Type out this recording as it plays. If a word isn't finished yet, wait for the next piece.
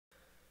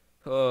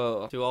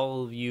To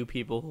all of you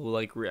people who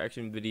like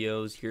reaction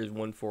videos, here's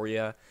one for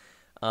you.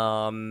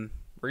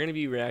 We're gonna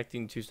be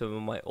reacting to some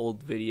of my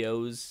old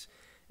videos,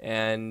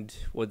 and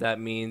what that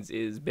means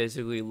is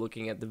basically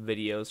looking at the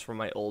videos from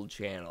my old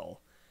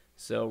channel.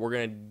 So we're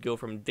gonna go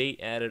from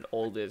date added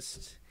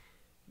oldest.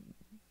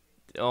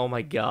 Oh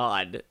my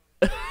god.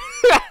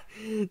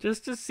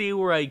 Just to see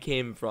where I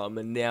came from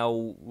and now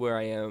where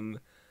I am.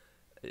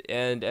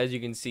 And as you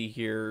can see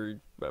here,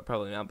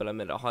 probably not, but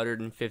I'm at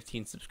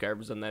 115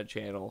 subscribers on that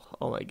channel.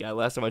 Oh my god,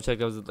 last time I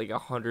checked I was at like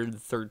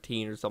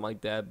 113 or something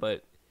like that,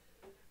 but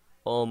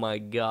oh my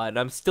god,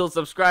 I'm still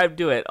subscribed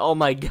to it. Oh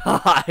my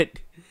god.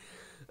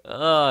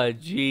 Oh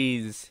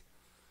jeez.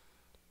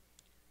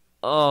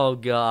 Oh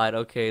god.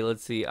 Okay,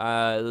 let's see.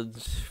 Oh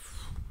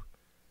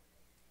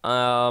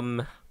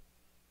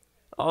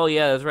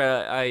yeah, that's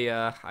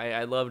right.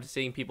 I loved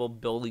seeing people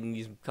building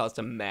these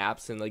custom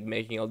maps and like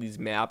making all these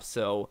maps,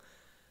 so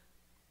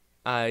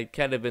I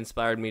kind of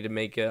inspired me to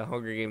make a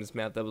Hunger Games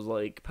map that was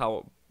like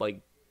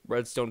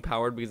redstone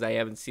powered, because I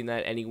haven't seen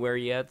that anywhere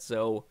yet.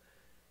 So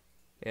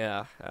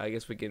yeah, I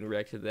guess we can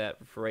react to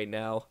that for right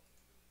now.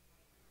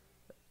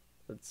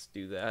 Let's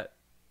do that.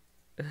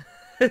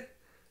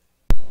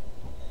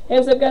 Hey,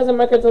 what's up guys, I'm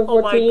Quenaudon 14.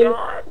 Oh my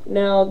god.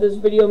 Now, this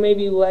video may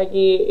be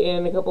laggy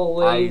in a couple of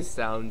ways, I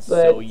sound but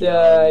so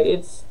young.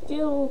 it's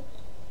still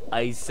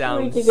I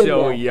sound pretty good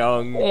so now.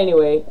 young.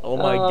 Anyway, oh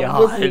my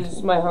god. This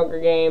is my Hunger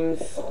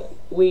Games.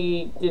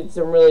 We did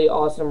some really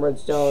awesome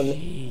redstone.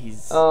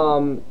 Jeez.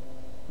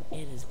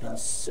 It has been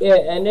so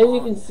yeah, and as you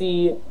long. can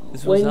see,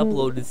 This was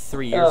uploaded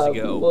 3 years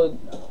ago. Well,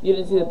 you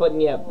didn't see the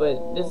button yet,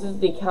 but this is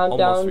the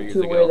countdown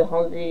to where the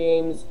Hunger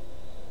Games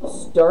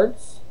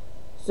starts.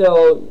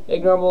 So,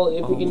 ignorable,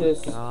 if you can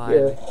just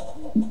here.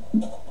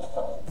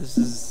 This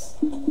is.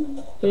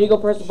 Can you go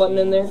press the button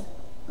in there?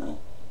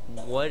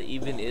 What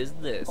even is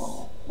this?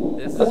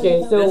 This is,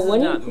 okay, so this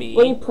when is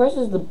when he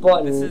presses the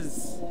button, this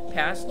is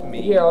past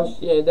me. Here, I'll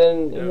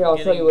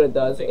show you what it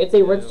does. It's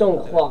a redstone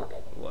clock.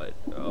 What?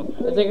 Oh.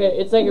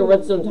 It's like a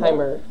redstone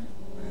timer.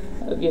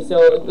 Okay,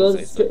 so it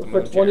goes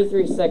for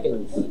 23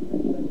 seconds.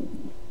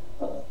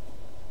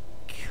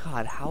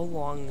 God, how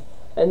long?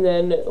 And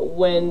then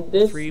when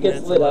this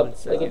gets lit up,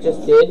 like it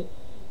just did,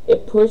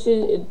 it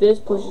pushes. This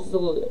pushes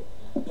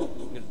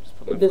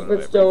this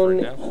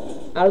redstone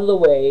out of the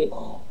way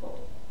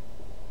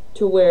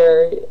to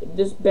where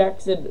this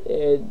backs it.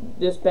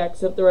 This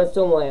backs up the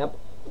redstone lamp,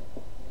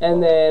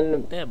 and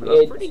then yeah, but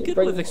I'm pretty good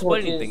with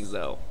explaining things,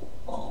 though.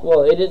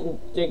 Well, it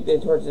didn't take the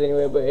torches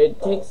anyway, but it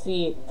takes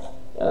the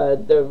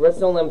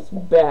redstone lamps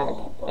back,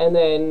 and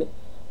then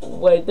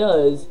what it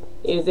does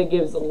is it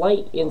gives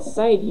light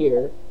inside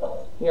here.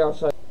 Here, I'll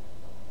show you.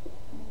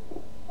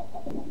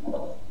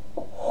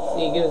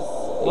 See, it gives.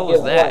 What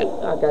was that?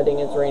 Oh god dang,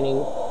 it's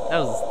raining.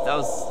 That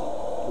was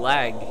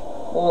lag.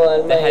 Hold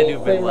on, that had to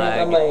have been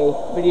lag. My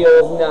video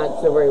is not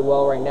so very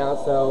well right now,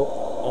 so.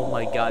 Oh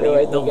my god,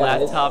 the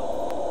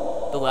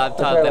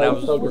laptop that I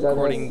was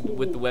recording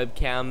with the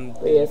webcam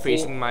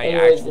facing my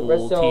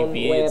actual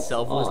TV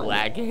itself was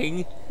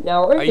lagging.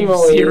 Now, are you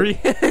serious?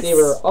 They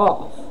were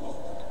off,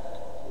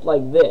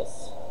 like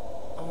this.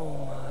 Oh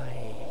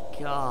my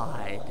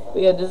god.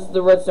 But yeah, this is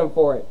the redstone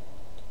for it.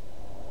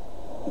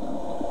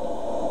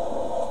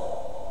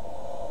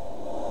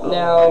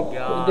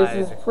 Now, this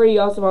is pretty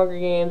awesome Hunger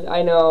Games,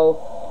 I know,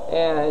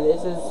 and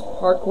this is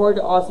hardcore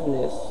to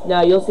awesomeness.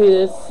 Now, you'll see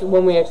this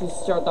when we actually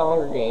start the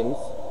Hunger Games.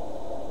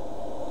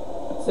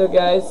 So,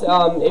 guys,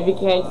 if you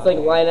can't, just, like,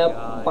 line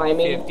up by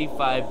me.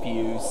 55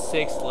 views,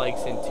 6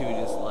 likes, and 2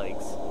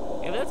 dislikes.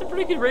 Yeah, that's a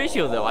pretty good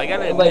ratio, though. I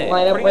gotta admit, like,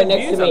 line up right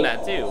next to me, on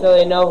that, too. so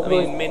they know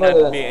who's it may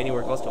not be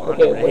anywhere close to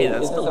 100, okay, but hey,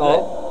 that's still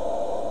good.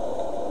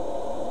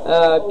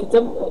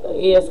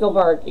 Yeah, Skull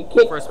Park.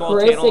 Kick For a small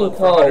Chris channel and of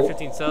Co.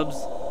 115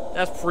 subs,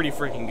 that's pretty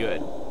freaking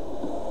good.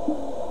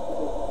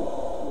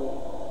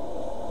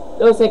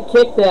 Those said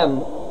kick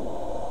them.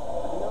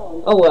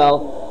 Oh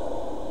well.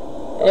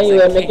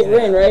 Anyway, make it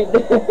rain, right?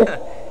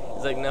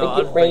 It's like, no,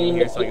 I'll just bring him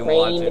here so I can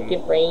watch him. Make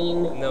it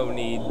rain. No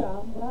need.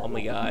 Oh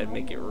my god,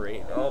 make it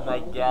rain. Oh my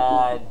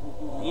god.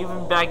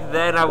 Even back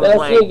then, I was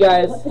like,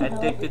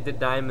 addicted to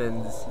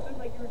diamonds.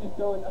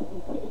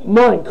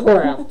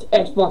 Minecraft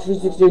Xbox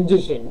 360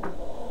 Edition.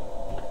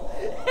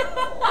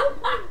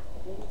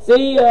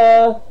 See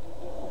ya.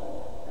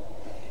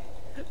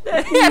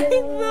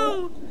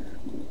 No.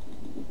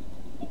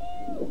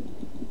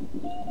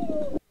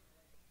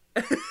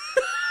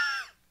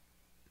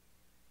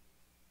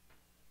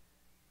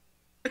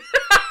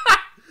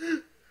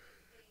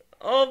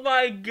 Oh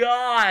my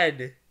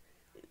god.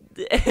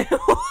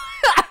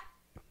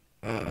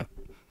 How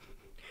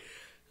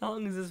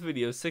long is this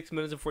video? 6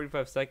 minutes and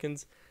 45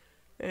 seconds?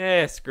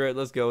 Screw it,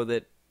 let's go with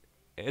it.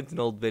 It's an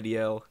old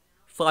video.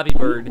 Flappy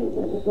Bird.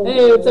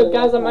 Hey, what's up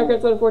guys, I'm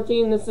Minecraft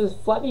 14. This is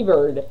Flappy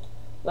Bird.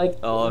 Like,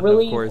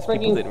 really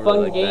freaking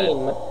fun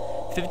game.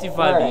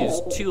 55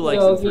 views, 2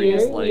 likes and 3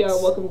 dislikes. Yeah,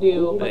 welcome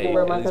to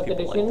Minecraft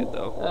Edition.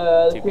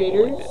 The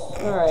creators.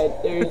 Alright,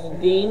 there's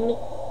Dean,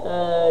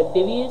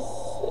 Divius,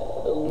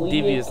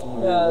 Devious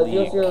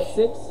League.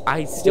 006.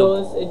 I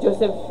still...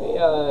 Joseph,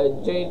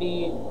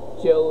 JD,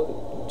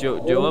 Joep?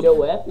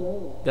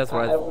 That's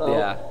what I don't know.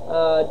 Yeah.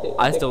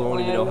 I still don't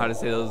even know how to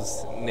say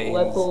those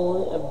names.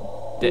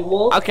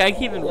 Okay, I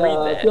can't even read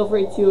that. Feel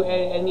free to,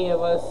 any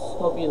of us,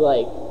 hope you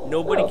like.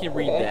 Nobody can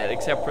read that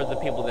except for the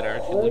people that are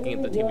actually looking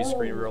at the TV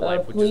screen in real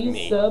life, which is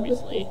me,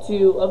 obviously.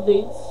 To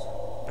updates.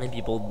 And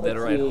people that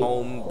are at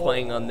home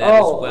playing on that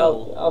as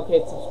well.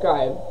 Okay,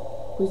 subscribe.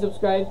 Please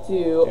subscribe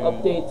to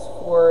updates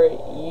for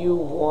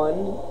U1.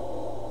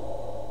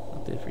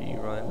 Update for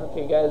U1.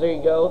 Okay, guys, there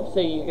you go. So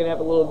you can have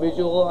a little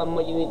visual on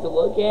what you need to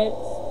look at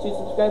to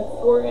subscribe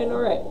for, and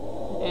alright.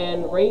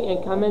 And rate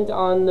and comment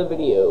on the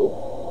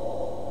video.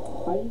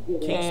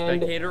 King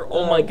Spectator?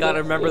 Oh my god, I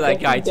remember that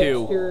guy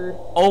too.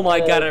 Oh my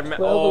god, I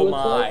remember. Oh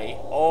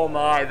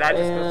my. That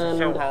just goes to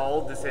show how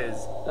old this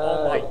is.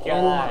 Oh my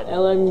god.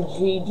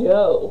 LMG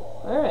Joe.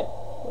 Alright.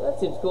 Well, that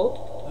seems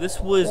cool. This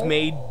was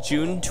made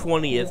June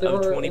 20th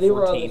of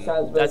 2014.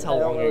 That's how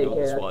long ago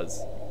this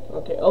was.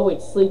 Okay. Oh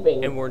wait,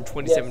 sleeping. And we're in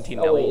 2017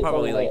 now. We'll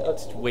probably like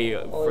way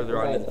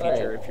further on in the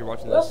future if you're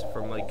watching this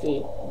from like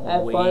way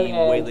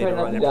later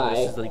on.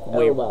 This is like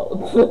way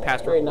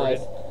past very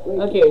nice.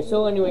 Okay,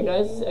 so anyway,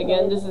 guys,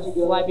 again, this is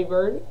Flappy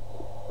Bird.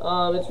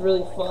 It's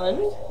really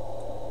fun.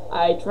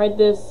 I tried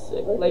this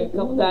like a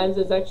couple times.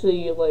 It's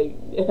actually like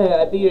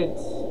I beat it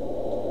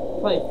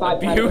probably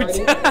 5 times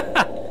already.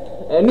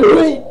 And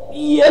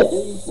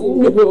yes,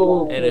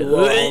 no, and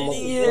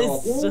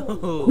yes,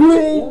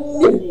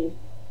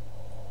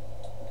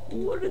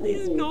 What are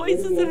these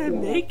noises that I'm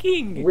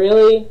making?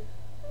 Really?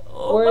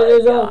 Oh or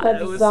there's all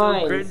kinds of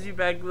signs. It was so cringy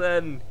back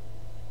then.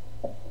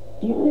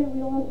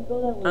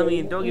 I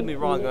mean, don't get me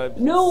wrong, I'm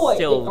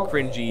still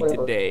cringy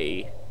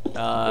today,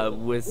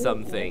 with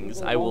some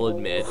things, I will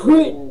admit.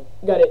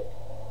 Got it.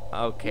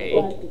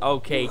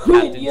 Okay,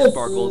 Captain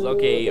Sparkles,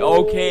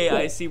 okay,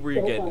 I see where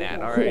you're getting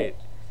at, alright.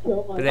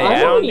 But hey,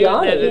 I don't do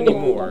that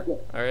anymore,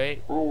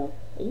 alright? Are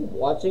you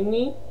watching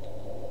me?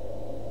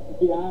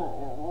 Yeah,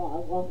 I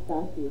walked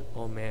past you.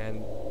 Oh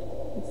man.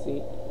 Let's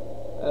see.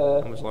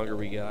 How much longer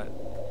we got?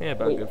 Yeah,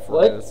 about good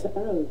 4 minutes.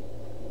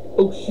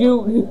 Oh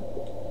shoot!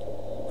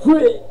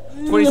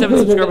 27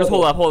 subscribers.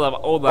 Hold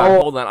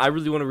on. I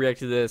really want to react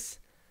to this.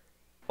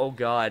 Oh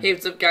god. Hey,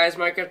 what's up, guys?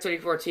 Minecraft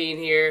 2014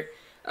 here.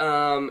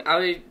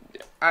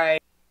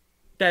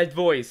 That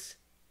voice.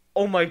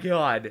 Oh my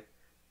god.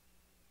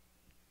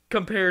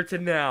 Compared to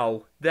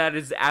now, that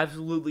is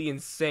absolutely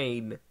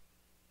insane.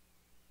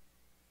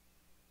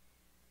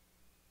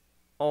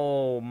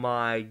 Oh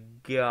my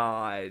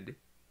god.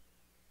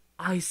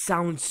 I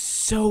sound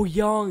so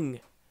young.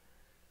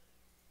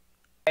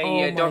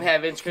 I don't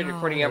have in-screen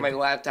recording on my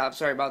laptop.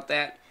 Sorry about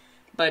that.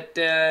 But,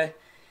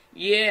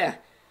 yeah.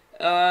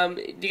 Do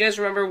you guys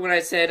remember when I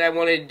said I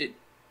wanted...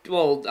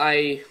 Well,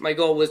 my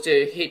goal was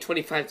to hit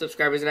 25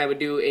 subscribers and I would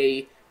do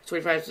a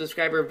 25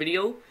 subscriber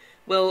video?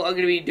 Well, I'm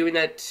going to be doing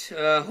that,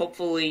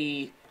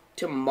 hopefully,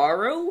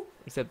 tomorrow.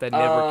 Except that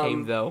never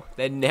came, though.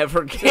 That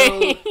never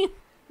came. So,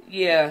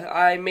 yeah,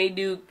 I may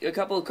do a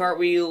couple of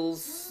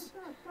cartwheels,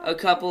 a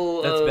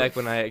couple That's back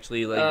when I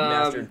actually, like,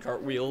 mastered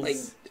cartwheels. Like,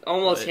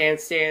 almost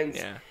handstands.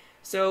 Yeah.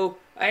 So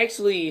I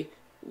actually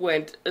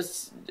went a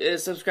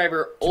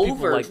subscriber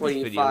over like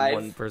 25,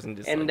 one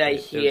person and I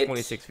hit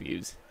 26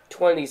 views.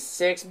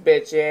 26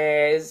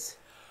 bitches.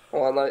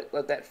 Hold on,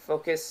 let that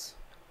focus.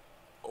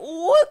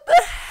 What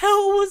the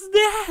hell was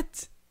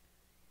that?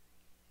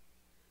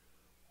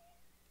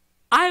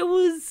 I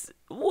was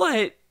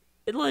what,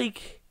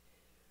 like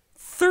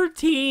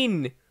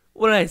 13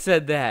 when I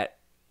said that.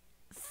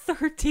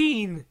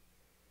 13.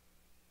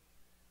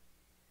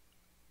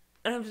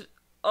 And I'm just,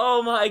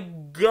 oh my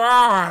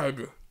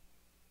god.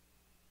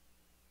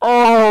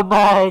 Oh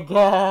my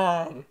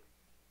god.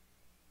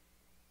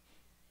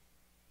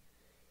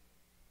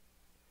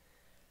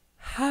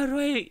 How do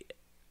I...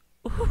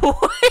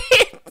 What?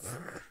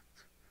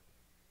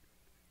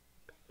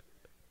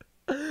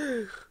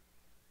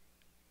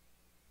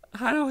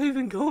 How do I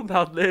even go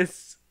about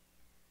this?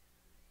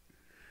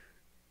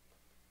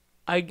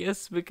 I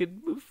guess we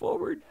could move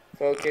forward.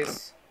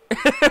 Focus.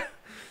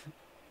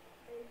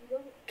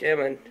 Come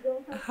on.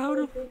 How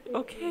do...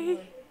 Okay.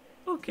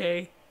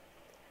 Okay.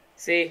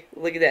 See?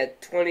 Look at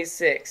that.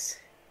 26.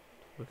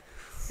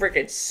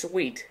 Freaking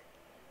sweet.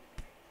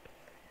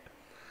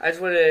 I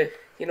just want to...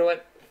 You know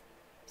what?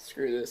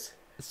 Screw this.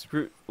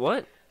 Screw...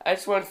 What? I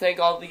just want to thank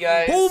all the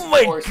guys. Oh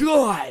my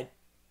god!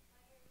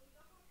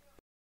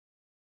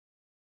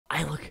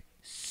 I look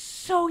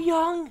so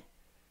young.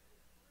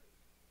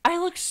 I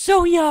look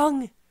so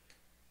young.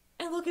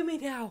 And look at me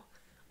now.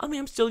 I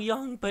mean, I'm still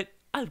young, but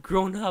I've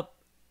grown up.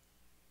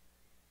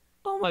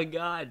 Oh my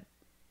god.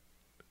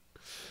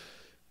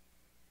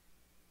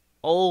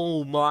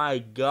 Oh my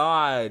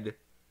god.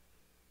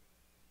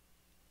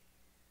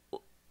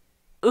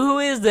 Who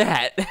is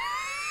that?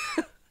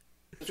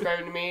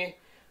 Subscribing to me.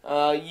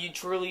 You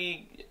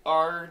truly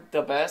are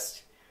the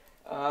best.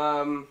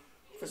 For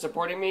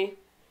supporting me.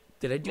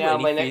 Did I do now,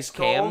 any my face next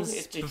goal cams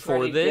is to before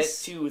try to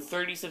this? get to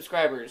 30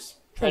 subscribers.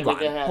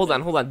 Hold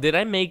on. Did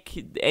I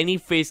make any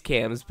face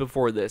cams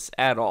before this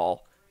at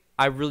all?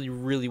 I really,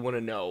 really want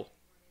to know.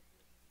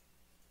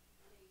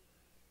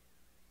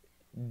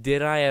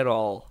 Did I at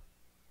all?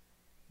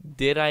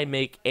 Did I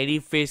make any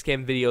face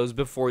cam videos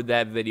before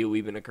that video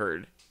even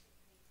occurred?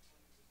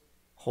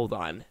 Hold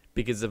on.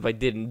 Because if I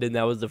didn't, then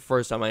that was the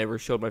first time I ever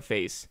showed my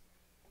face.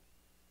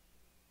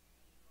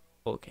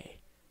 Okay.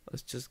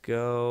 Let's just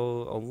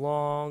go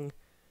along.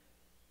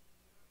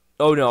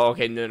 Oh, no.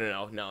 Okay,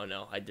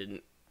 no, I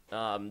didn't.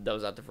 That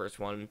was not the first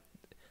one.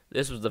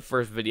 This was the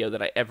first video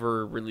that I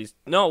ever released.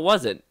 No, it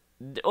wasn't.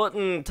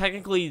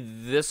 Technically,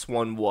 this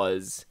one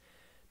was.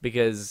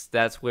 Because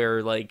that's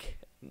where, like,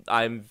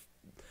 I'm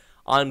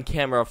on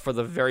camera for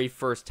the very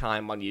first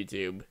time on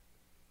YouTube.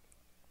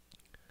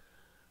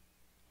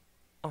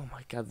 Oh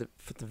my god,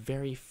 for the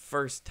very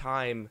first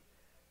time.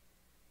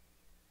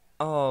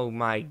 Oh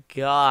my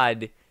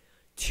god.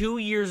 2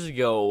 years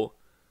ago.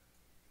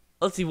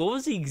 Let's see, what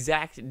was the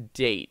exact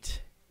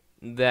date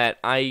that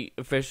I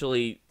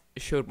officially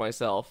showed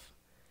myself?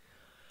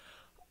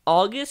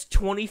 August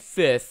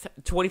 25th,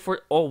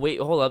 24th. Oh,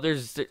 wait, hold up.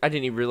 I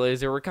didn't even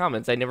realize there were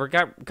comments. I never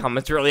got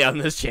comments really on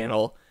this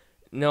channel.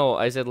 No,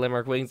 I said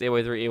Landmark Wings,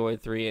 AY3,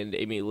 AY3, and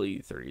Amy Lee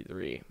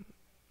 33.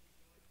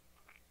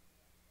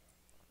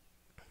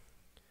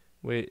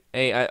 Wait,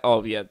 hey,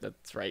 oh yeah,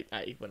 that's right.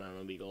 I went on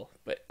Omegle,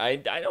 but I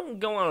don't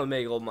go on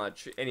Omegle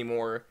much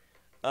anymore.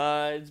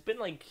 It's been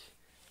like,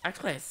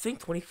 actually, I think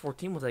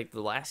 2014 was like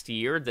the last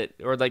year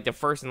or like the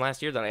first and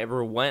last year that I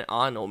ever went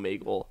on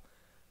Omegle.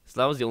 So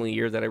that was the only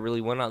year that I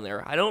really went on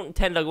there. I don't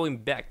intend on going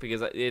back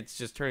because it's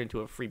just turned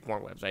into a free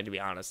porn website, to be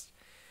honest.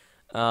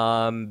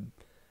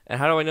 And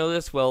how do I know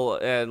this? Well,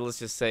 let's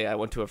just say I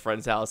went to a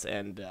friend's house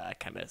and I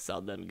kind of saw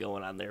them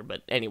going on there.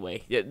 But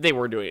anyway, yeah, they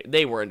weren't doing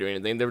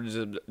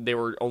anything. They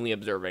were only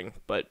observing.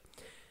 But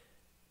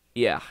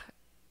yeah,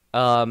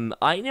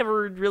 I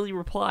never really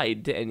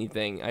replied to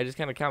anything. I just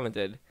kind of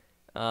commented.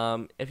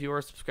 If you are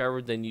a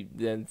subscriber,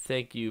 then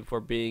thank you for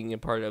being a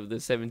part of the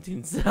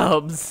 17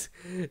 subs.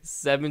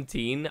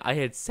 17. I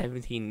had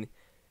 17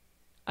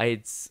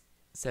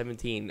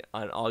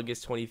 on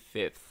August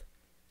 25th.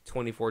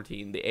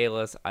 2014, the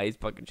ALS Ice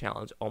Bucket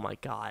Challenge. Oh my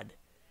god.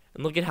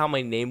 And look at how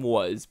my name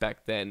was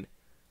back then.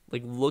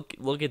 Like,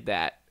 look at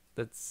that.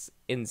 That's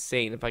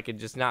insane. If I could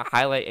just not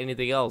highlight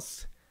anything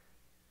else.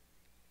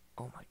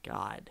 Oh my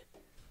god.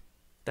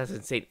 That's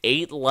insane.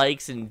 8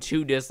 likes and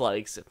 2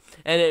 dislikes.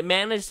 And it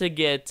managed to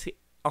get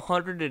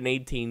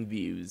 118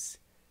 views.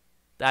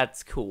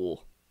 That's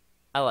cool.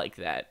 I like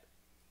that.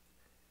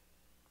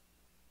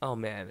 Oh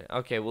man.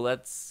 Okay, well,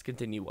 let's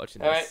continue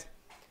watching this. Alright.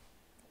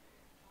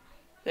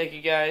 Thank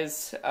you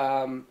guys. Here,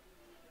 I'm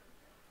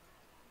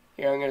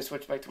going to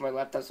switch back to my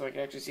laptop so I can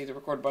actually see the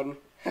record button.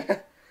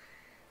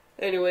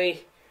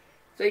 Anyway,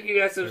 thank you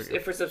guys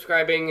for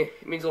subscribing.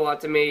 It means a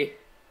lot to me.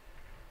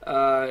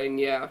 And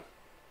yeah.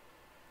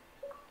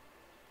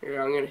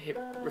 Here, I'm going to hit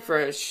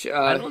refresh.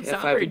 I don't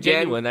sound very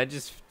genuine. I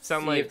just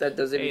sound like, if that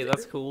does anything. Hey,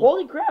 that's cool.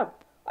 Holy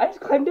crap. I just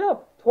climbed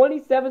up.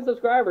 27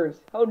 subscribers.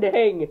 Oh,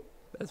 dang.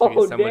 That's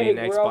because somebody in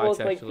Xbox we're almost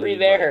actually, like 3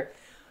 there.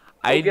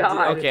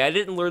 Okay, I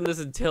didn't learn this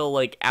until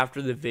like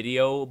after the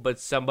video, but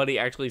somebody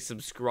actually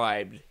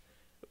subscribed.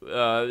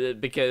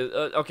 Because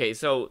okay,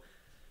 so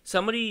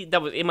somebody that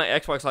was in my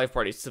Xbox Live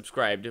Party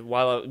subscribed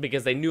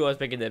because they knew I was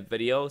making that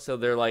video, so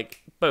they're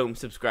like, boom,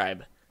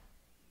 subscribe.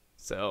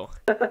 So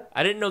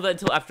I didn't know that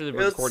until after the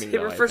recording.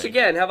 Let's refresh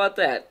again. How about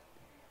that?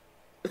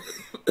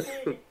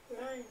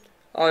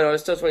 Oh no,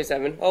 it's still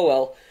 27. Oh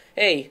well.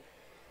 Hey.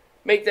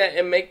 Make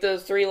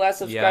those 3 last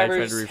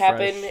subscribers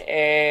happen,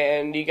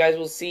 and you guys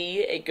will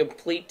see a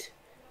complete,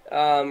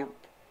 I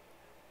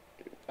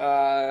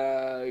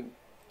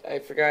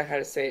forgot how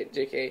to say it,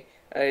 JK.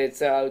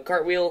 It's a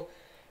cartwheel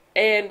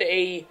and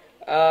a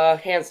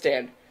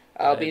handstand.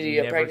 I'll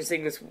be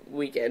practicing this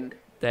weekend.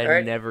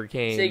 That never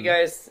came. See you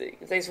guys.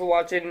 Thanks for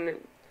watching.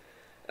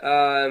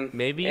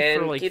 Maybe and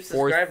for like keep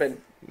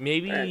subscribing.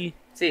 Maybe. Right.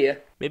 See ya.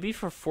 Maybe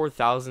for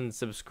 4,000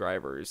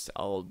 subscribers,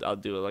 I'll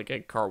do like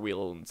a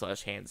cartwheel /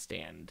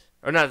 handstand,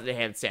 or not the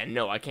handstand.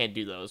 No, I can't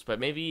do those. But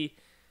maybe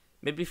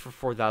for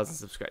 4,000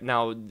 subscribers.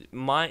 Now,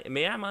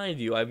 may I mind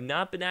you, I've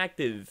not been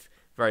active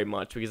very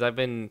much because I've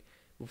been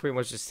pretty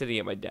much just sitting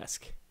at my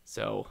desk.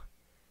 So,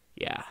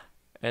 yeah,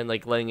 and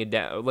like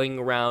laying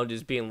around,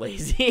 just being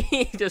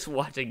lazy, just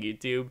watching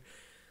YouTube.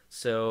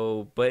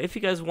 So, but if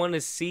you guys want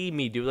to see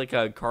me do like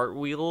a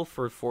cartwheel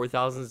for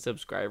 4,000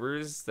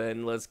 subscribers,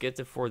 then let's get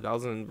to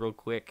 4,000 real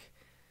quick.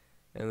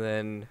 And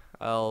then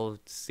I'll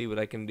see what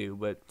I can do.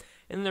 But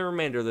in the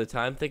remainder of the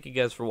time, thank you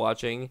guys for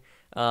watching.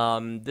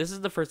 This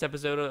is the first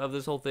episode of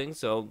this whole thing.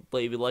 So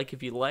leave a like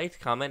if you liked,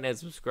 comment, and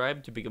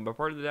subscribe to become a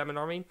part of the Diamond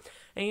Army.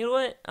 And you know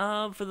what?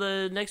 For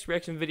the next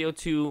reaction video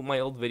to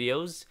my old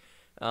videos,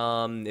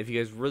 if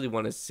you guys really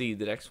want to see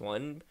the next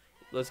one,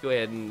 let's go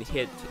ahead and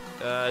hit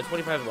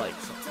 25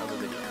 likes on the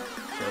video.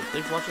 So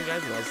thanks for watching,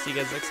 guys, and I'll see you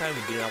guys next time.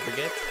 And do not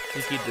forget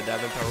to keep the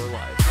Diamond Power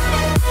alive.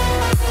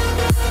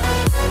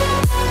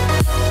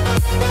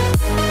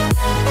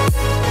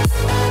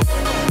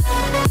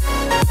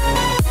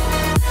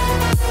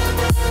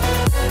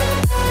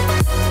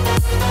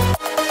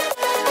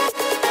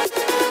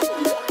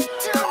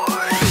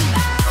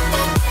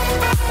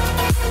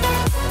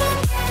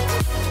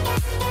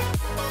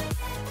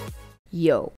 Yo.